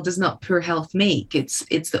meal does not poor health make. It's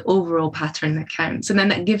the overall pattern that counts. And then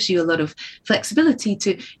that gives you a lot of flexibility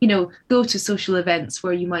to, go to social events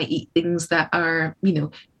where you might eat things that are,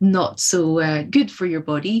 not so good for your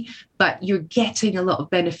body, but you're getting a lot of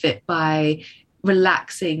benefit by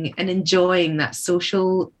relaxing and enjoying that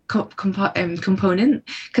social component.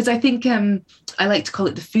 Because I think I like to call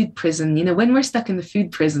it the food prison. When we're stuck in the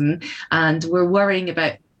food prison and we're worrying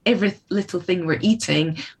about every little thing we're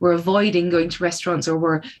eating, we're avoiding going to restaurants, or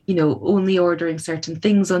we're only ordering certain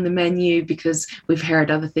things on the menu because we've heard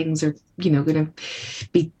other things are going to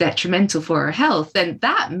be detrimental for our health, then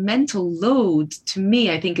that mental load, to me,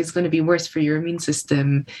 I think is going to be worse for your immune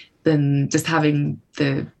system than just having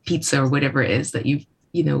the pizza or whatever it is that you've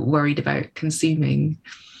worried about consuming.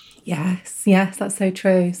 Yes, that's so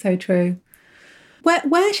true, so true.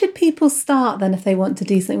 Where should people start then if they want to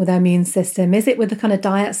do something with their immune system? Is it with the kind of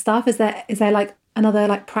diet stuff? Is there like another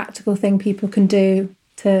like practical thing people can do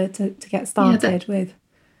to get started with?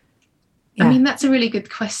 Yeah. I mean, that's a really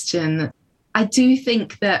good question. I do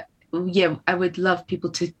think that, I would love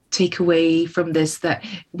people to take away from this that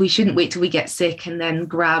we shouldn't wait till we get sick and then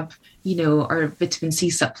grab, our vitamin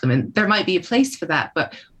C supplement. There might be a place for that,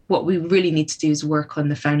 but what we really need to do is work on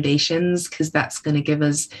the foundations, because that's going to give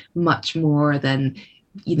us much more than,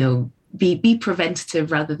 be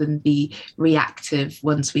preventative rather than be reactive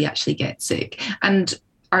once we actually get sick. And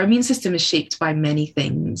our immune system is shaped by many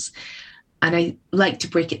things. And I like to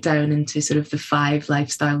break it down into sort of the 5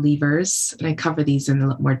 lifestyle levers. And I cover these in a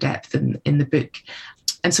lot more depth in the book.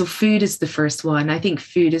 And so food is the first one. I think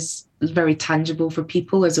food is very tangible for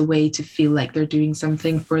people as a way to feel like they're doing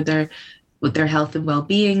something for with their health and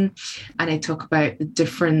well-being. And I talk about the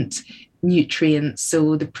different nutrients,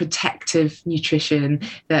 so the protective nutrition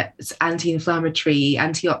that's anti-inflammatory,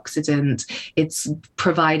 antioxidant. It's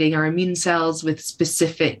providing our immune cells with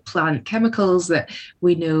specific plant chemicals that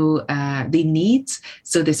we know they need.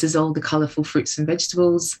 So this is all the colourful fruits and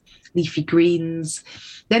vegetables, leafy greens.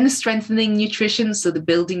 Then the strengthening nutrition, so the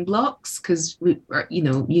building blocks, because you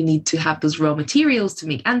need to have those raw materials to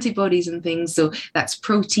make antibodies and things. So that's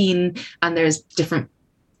protein, and there's different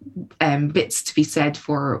bits to be said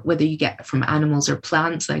for whether you get from animals or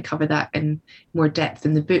plants. I cover that in more depth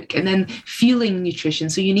in the book. And then fueling nutrition.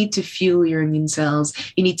 So you need to fuel your immune cells.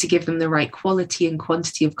 You need to give them the right quality and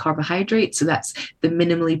quantity of carbohydrates. So that's the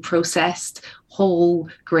minimally processed whole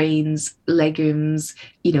grains, legumes,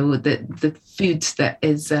 the food that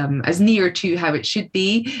is as near to how it should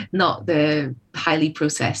be, not the highly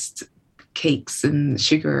processed cakes and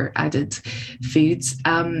sugar added foods.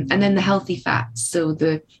 And then the healthy fats, so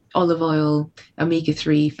the olive oil,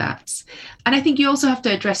 omega-3 fats. And I think you also have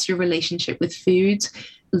to address your relationship with food.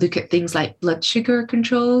 Look at things like blood sugar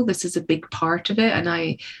control. This is a big part of it. And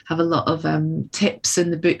I have a lot of tips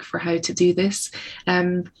in the book for how to do this.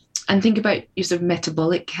 And think about your sort of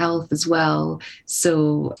metabolic health as well.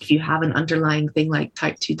 So if you have an underlying thing like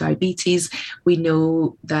type 2 diabetes, we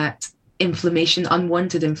know that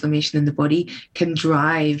unwanted inflammation in the body can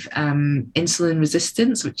drive insulin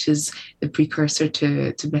resistance, which is the precursor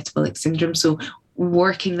to metabolic syndrome. So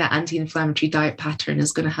working that anti-inflammatory diet pattern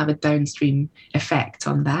is going to have a downstream effect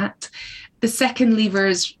on that. The second lever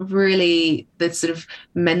is really the sort of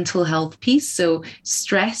mental health piece. So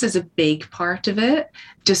stress is a big part of it,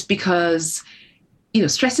 just because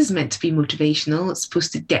stress is meant to be motivational. It's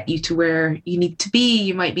supposed to get you to where you need to be.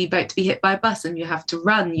 You might be about to be hit by a bus and you have to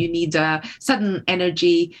run. You need sudden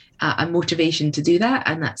energy and motivation to do that.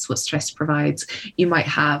 And that's what stress provides. You might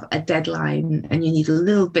have a deadline and you need a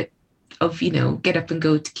little bit of, get up and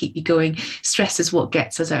go to keep you going. Stress is what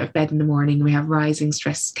gets us out of bed in the morning. We have rising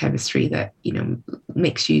stress chemistry that,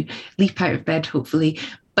 makes you leap out of bed, hopefully.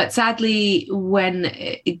 But sadly, when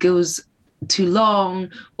it goes too long,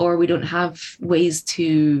 or we don't have ways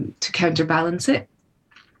to counterbalance it,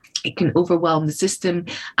 it can overwhelm the system,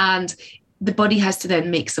 and the body has to then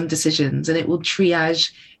make some decisions, and it will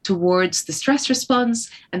triage towards the stress response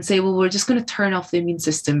and say, well, we're just going to turn off the immune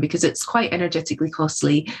system because it's quite energetically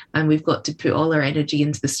costly and we've got to put all our energy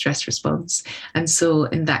into the stress response. And so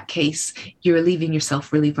in that case, you're leaving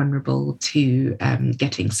yourself really vulnerable to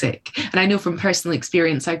getting sick. And I know from personal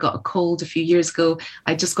experience, I got a cold a few years ago.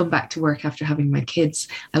 I'd just gone back to work after having my kids.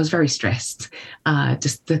 I was very stressed,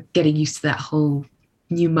 getting used to that whole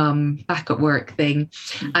new mum back at work thing.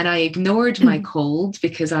 And I ignored my cold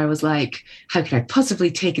because I was like, how could I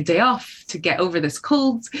possibly take a day off to get over this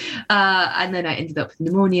cold? And then I ended up with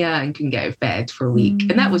pneumonia and couldn't get out of bed for a week.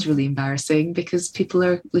 And that was really embarrassing because people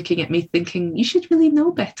are looking at me thinking, you should really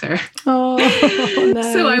know better. Oh, no.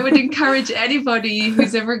 So I would encourage anybody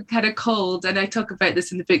who's ever had a cold, and I talk about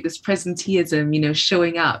this in the book, this presenteeism, you know,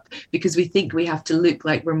 showing up, because we think we have to look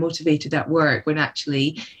like we're motivated at work, when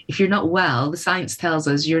actually, if you're not well, the science tells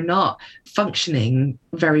us you're not functioning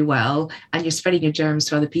very well and you're spreading your germs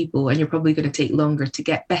to other people, and you're probably going to take longer to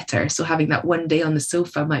get better. So having that one day on the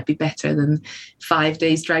sofa might be better than 5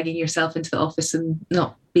 days dragging yourself into the office and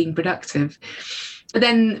not being productive. But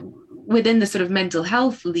then within the sort of mental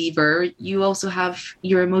health lever, you also have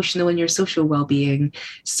your emotional and your social well-being.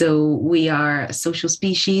 So we are a social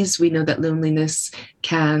species. We know that loneliness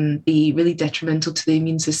can be really detrimental to the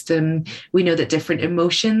immune system. We know that different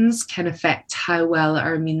emotions can affect how well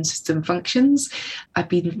our immune system functions. I've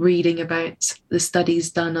been reading about the studies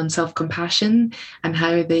done on self-compassion and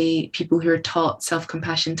how people who are taught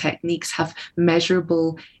self-compassion techniques have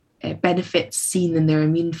measurable benefits seen in their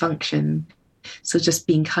immune function. So just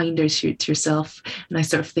being kinder to yourself. And I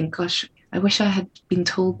sort of think, gosh, I wish I had been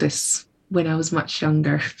told this when I was much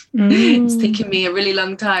younger. It's taken me a really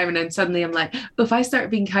long time. And then suddenly I'm like, oh, if I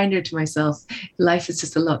start being kinder to myself, life is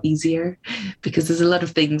just a lot easier, because there's a lot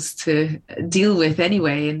of things to deal with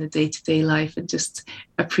anyway in the day-to-day life, and just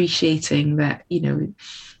appreciating that, you know,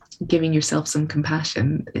 giving yourself some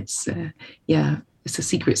compassion. It's a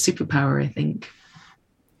secret superpower, I think.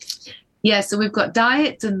 Yeah, so we've got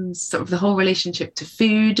diet and sort of the whole relationship to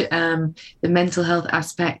food, the mental health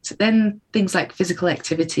aspect, then things like physical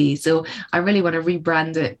activity. So I really want to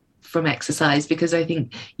rebrand it from exercise, because I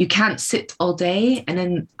think you can't sit all day and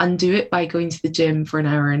then undo it by going to the gym for an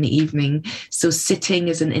hour in the evening. So sitting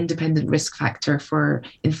is an independent risk factor for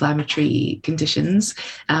inflammatory conditions.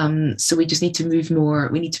 So we just need to move more.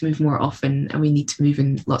 We need to move more often, and we need to move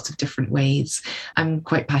in lots of different ways. I'm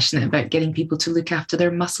quite passionate about getting people to look after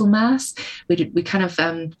their muscle mass. We kind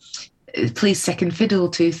of plays second fiddle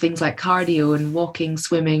to things like cardio and walking,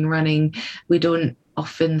 swimming, running. We don't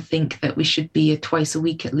often think that we should be twice a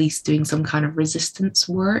week at least doing some kind of resistance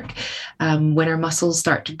work. When our muscles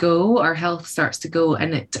start to go, our health starts to go,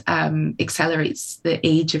 and it accelerates the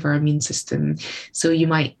age of our immune system. So you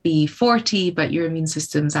might be 40, but your immune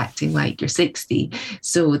system's acting like you're 60.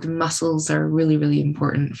 So the muscles are really, really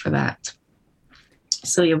important for that.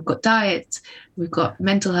 So you've got diet, we've got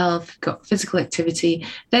mental health, we've got physical activity,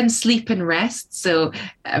 then sleep and rest. So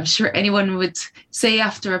I'm sure anyone would say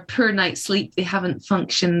after a poor night's sleep, they haven't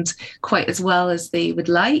functioned quite as well as they would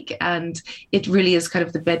like. And it really is kind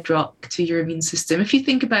of the bedrock to your immune system. If you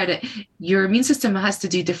think about it, your immune system has to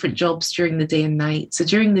do different jobs during the day and night. So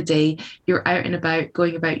during the day, you're out and about,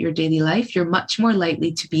 going about your daily life. You're much more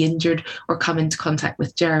likely to be injured or come into contact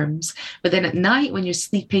with germs. But then at night, when you're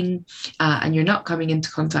sleeping and you're not coming into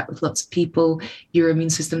contact with lots of people, your immune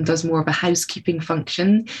system does more of a housekeeping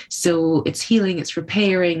function. So it's healing, it's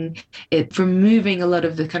repairing, it's removing a lot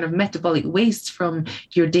of the kind of metabolic waste from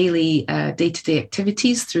your daily day-to-day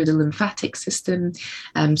activities through the lymphatic system.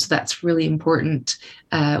 So that's really important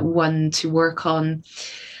one to work on.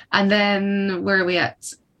 And then where are we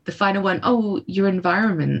at? The final one, your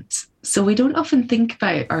environment. So we don't often think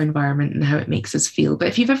about our environment and how it makes us feel. But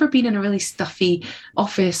if you've ever been in a really stuffy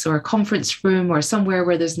office or a conference room or somewhere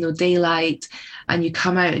where there's no daylight, and you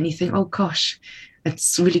come out and you think, oh gosh,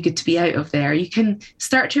 it's really good to be out of there, you can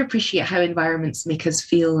start to appreciate how environments make us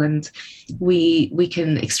feel. And we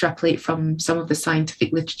can extrapolate from some of the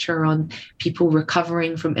scientific literature on people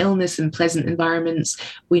recovering from illness in pleasant environments.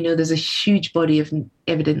 We know there's a huge body of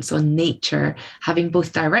evidence on nature having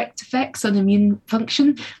both direct effects on immune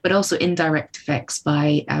function, but also indirect effects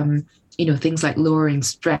by things like lowering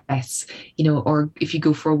stress, or if you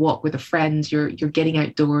go for a walk with a friend, you're getting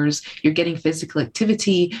outdoors, you're getting physical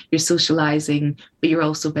activity, you're socializing, but you're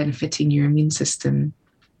also benefiting your immune system.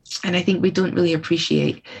 And I think we don't really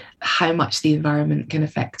appreciate how much the environment can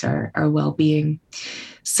affect our well-being.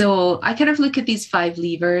 So I kind of look at these 5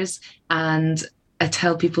 levers and I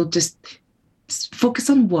tell people just focus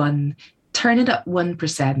on one, turn it up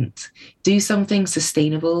 1%, do something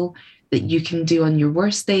sustainable that you can do on your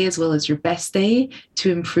worst day as well as your best day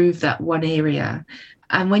to improve that one area.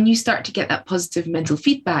 And when you start to get that positive mental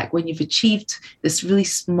feedback, when you've achieved this really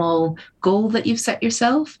small goal that you've set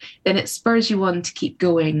yourself, then it spurs you on to keep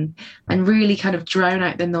going and really kind of drown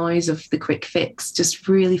out the noise of the quick fix. Just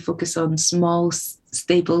really focus on small,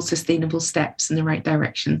 stable, sustainable steps in the right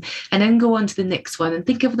direction, and then go on to the next one and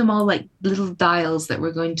think of them all like little dials that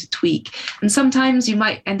we're going to tweak. And sometimes you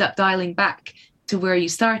might end up dialing back to where you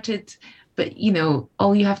started. But, you know,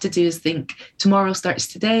 all you have to do is think tomorrow starts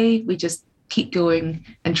today. We just keep going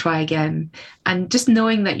and try again. And just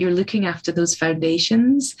knowing that you're looking after those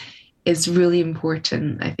foundations is really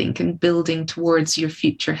important, I think, in building towards your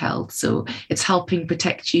future health. So it's helping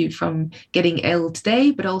protect you from getting ill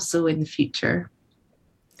today, but also in the future.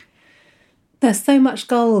 There's so much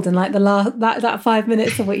gold in like that 5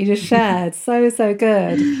 minutes of what you just shared. So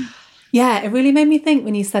good. Yeah, it really made me think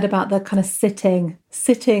when you said about the kind of sitting.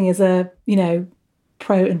 Sitting is a, you know,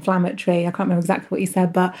 pro-inflammatory. I can't remember exactly what you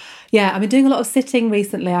said, but yeah, I've been doing a lot of sitting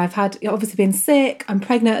recently. I've obviously been sick. I'm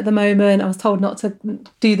pregnant at the moment. I was told not to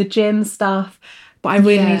do the gym stuff, but I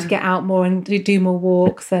really need to get out more and do more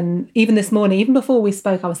walks. And even this morning, even before we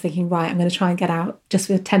spoke, I was thinking, right, I'm going to try and get out just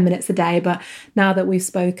for 10 minutes a day. But now that we've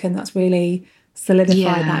spoken, that's really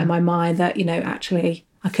solidified that in my mind that, you know, actually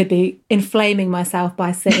I could be inflaming myself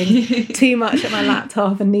by sitting too much at my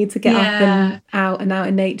laptop and need to get up and out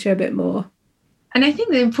in nature a bit more. And I think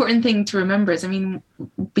the important thing to remember is, I mean,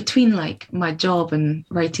 between like my job and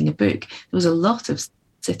writing a book, there was a lot of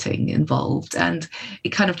sitting involved, and it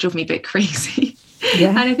kind of drove me a bit crazy. Yeah.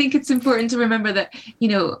 And I think it's important to remember that, you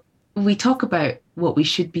know, we talk about what we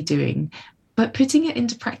should be doing, but putting it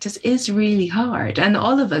into practice is really hard. And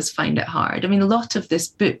all of us find it hard. I mean, a lot of this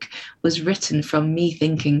book was written from me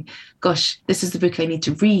thinking, gosh, this is the book I need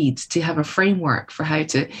to read to have a framework for how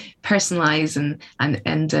to personalize and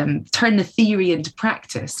turn the theory into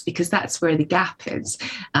practice, because that's where the gap is.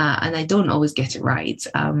 And I don't always get it right.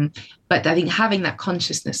 But I think having that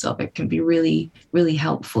consciousness of it can be really, really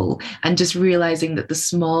helpful. And just realizing that the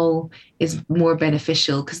small is more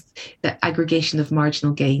beneficial, because the aggregation of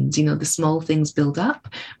marginal gains, you know, the small things build up.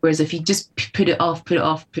 Whereas if you just put it off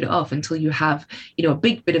until you have, you know, a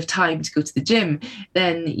big bit of time to go to the gym,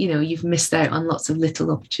 then, you know, you've missed out on lots of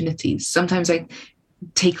little opportunities. Sometimes I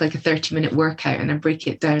take like a 30-minute workout and I break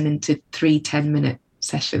it down into 3 10-minute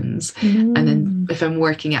sessions. And then if I'm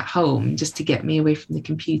working at home, just to get me away from the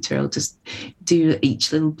computer, I'll just do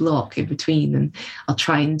each little block in between, and I'll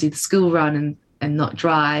try and do the school run and not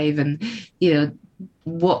drive, and, you know,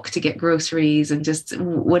 walk to get groceries, and just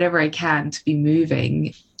whatever I can to be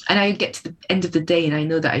moving. And I get to the end of the day and I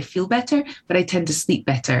know that I feel better, but I tend to sleep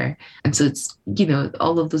better. And so it's, you know,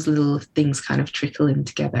 all of those little things kind of trickle in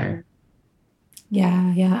together.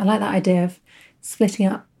 Yeah. I like that idea of splitting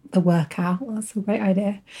up the workout. That's a great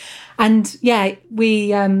idea. And yeah, we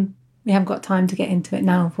haven't got time to get into it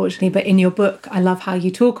now, unfortunately, but in your book, I love how you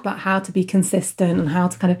talk about how to be consistent and how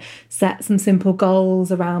to kind of set some simple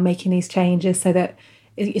goals around making these changes, so that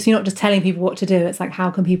you're not just telling people what to do. It's like,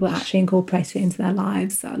 how can people actually incorporate it into their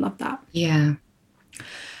lives? So I love that. Yeah.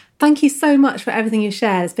 Thank you so much for everything you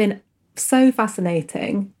shared. It's been so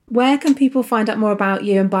fascinating. Where can people find out more about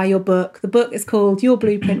you and buy your book? The book is called Your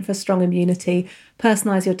Blueprint for Strong Immunity,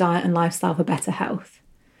 Personalise Your Diet and Lifestyle for Better Health.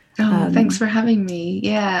 Thanks for having me.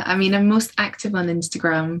 Yeah, I mean, I'm most active on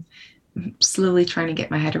Instagram. I'm slowly trying to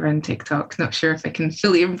get my head around TikTok. Not sure if I can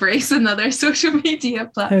fully embrace another social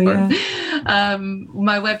media platform.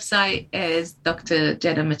 My website is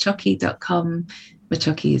drjennamacciochi.com.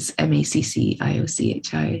 Macciochi is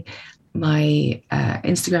Macciochi. My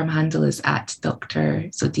Instagram handle is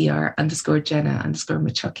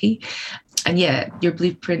 @Dr.Jenna_Macciochi. And yeah, Your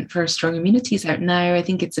Blueprint for Strong Immunity is out now. I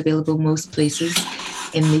think it's available most places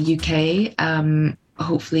in the UK.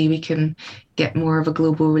 Hopefully we can get more of a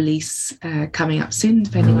global release coming up soon,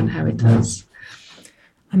 depending on how it does.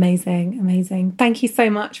 Amazing. Thank you so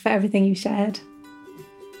much for everything you shared.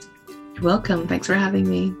 You're welcome. Thanks for having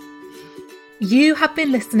me. You have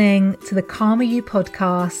been listening to the Calmer You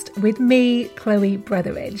podcast with me, Chloe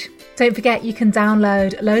Brotheridge. Don't forget, you can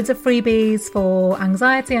download loads of freebies for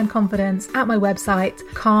anxiety and confidence at my website,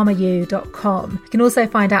 calmeryou.com. You can also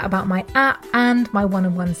find out about my app and my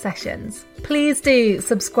one-on-one sessions. Please do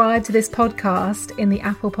subscribe to this podcast in the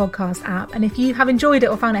Apple Podcast app. And if you have enjoyed it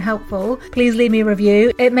or found it helpful, please leave me a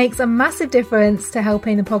review. It makes a massive difference to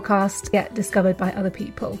helping the podcast get discovered by other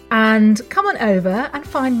people. And come on over and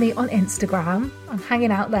find me on Instagram. I'm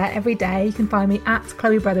hanging out there every day. You can find me at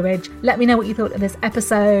Chloe Brotheridge. Let me know what you thought of this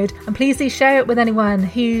episode. And please do share it with anyone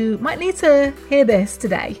who might need to hear this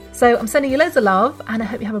today. So I'm sending you loads of love, and I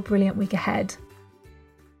hope you have a brilliant week ahead.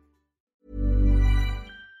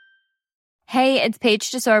 Hey, it's Paige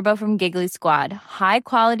DeSorbo from Giggly Squad. High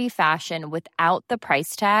quality fashion without the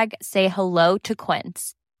price tag. Say hello to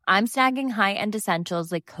Quince. I'm snagging high-end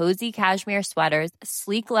essentials like cozy cashmere sweaters,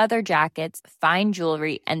 sleek leather jackets, fine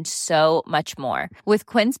jewelry, and so much more. With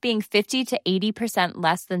Quince being 50 to 80%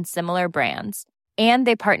 less than similar brands. And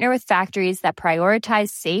they partner with factories that prioritize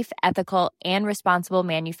safe, ethical, and responsible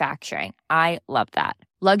manufacturing. I love that.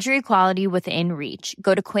 Luxury quality within reach.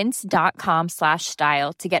 Go to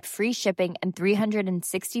quince.com/style to get free shipping and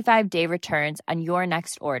 365-day returns on your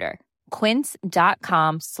next order.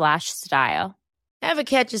 Quince.com/style. Ever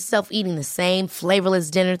catch yourself eating the same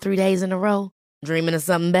flavorless dinner 3 days in a row? Dreaming of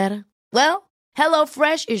something better? Well,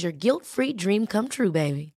 HelloFresh is your guilt-free dream come true,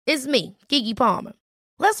 baby. It's me, Keke Palmer.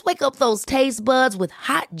 Let's wake up those taste buds with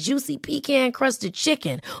hot, juicy pecan-crusted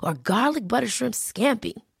chicken or garlic butter shrimp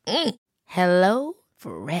scampi. Hello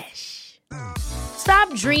Fresh.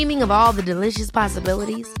 Stop dreaming of all the delicious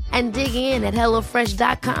possibilities and dig in at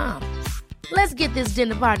HelloFresh.com. Let's get this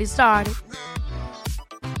dinner party started.